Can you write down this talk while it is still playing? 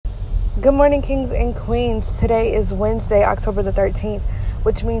Good morning, kings and queens. Today is Wednesday, October the 13th,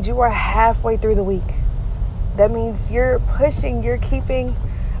 which means you are halfway through the week. That means you're pushing, you're keeping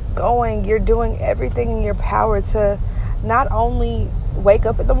going, you're doing everything in your power to not only wake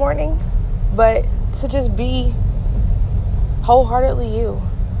up in the morning, but to just be wholeheartedly you.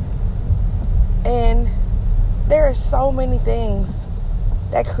 And there are so many things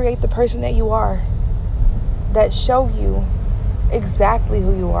that create the person that you are, that show you exactly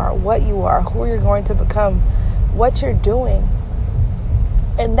who you are, what you are, who you're going to become, what you're doing.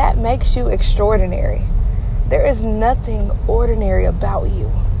 And that makes you extraordinary. There is nothing ordinary about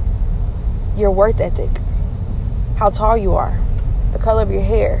you. Your work ethic, how tall you are, the color of your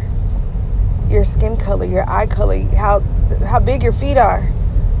hair, your skin color, your eye color, how big your feet are,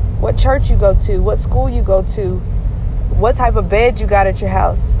 what church you go to, what school you go to, what type of bed you got at your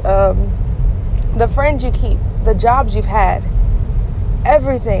house, the friends you keep, the jobs you've had.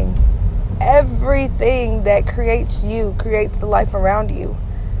 Everything that creates you, creates the life around you,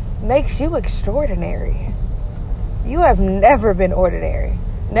 makes you extraordinary. You have never been ordinary.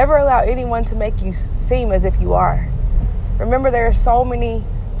 Never allow anyone to make you seem as if you are. Remember, there are so many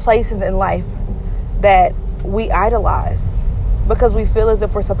places in life that we idolize because we feel as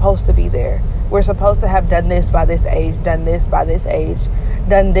if we're supposed to be there. We're supposed to have done this by this age, done this by this age,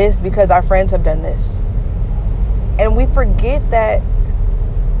 done this because our friends have done this. And we forget that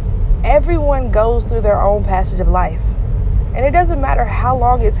everyone goes through their own passage of life. And it doesn't matter how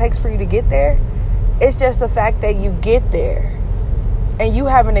long it takes for you to get there. It's just the fact that you get there. And you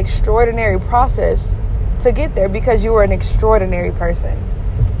have an extraordinary process to get there because you are an extraordinary person.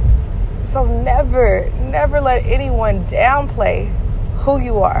 So never let anyone downplay who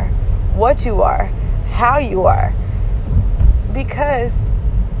you are, what you are, how you are. Because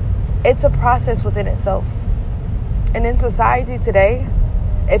it's a process within itself. And in society today,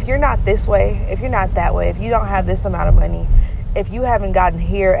 if you're not this way, if you're not that way, if you don't have this amount of money, if you haven't gotten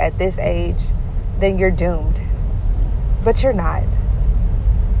here at this age, then you're doomed. But you're not.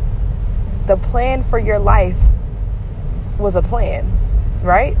 The plan for your life was a plan,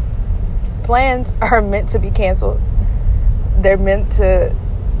 right? Plans are meant to be canceled. They're meant to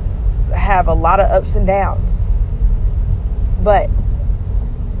have a lot of ups and downs. But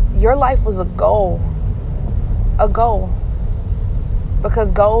your life was a goal. A goal.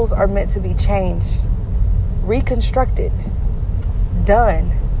 Because goals are meant to be changed, reconstructed, done,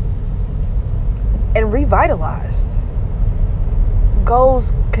 and revitalized.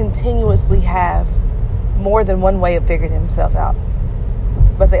 Goals continuously have more than one way of figuring themselves out.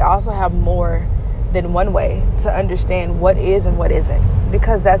 But they also have more than one way to understand what is and what isn't.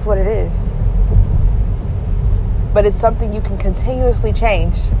 Because that's what it is. But it's something you can continuously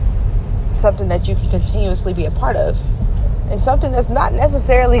change. Something that you can continuously be a part of. And something that's not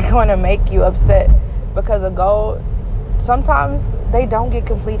necessarily going to make you upset, because a goal, sometimes they don't get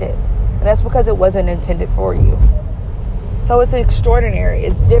completed. And that's because it wasn't intended for you. So it's extraordinary.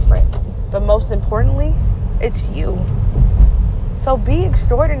 It's different. But most importantly, it's you. So be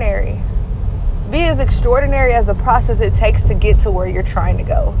extraordinary. Be as extraordinary as the process it takes to get to where you're trying to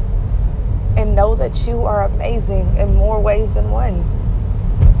go. And know that you are amazing in more ways than one.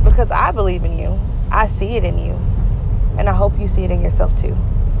 Because I believe in you. I see it in you. And I hope you see it in yourself too.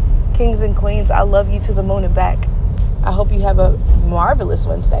 Kings and queens, I love you to the moon and back. I hope you have a marvelous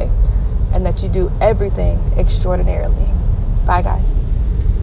Wednesday and that you do everything extraordinarily. Bye, guys.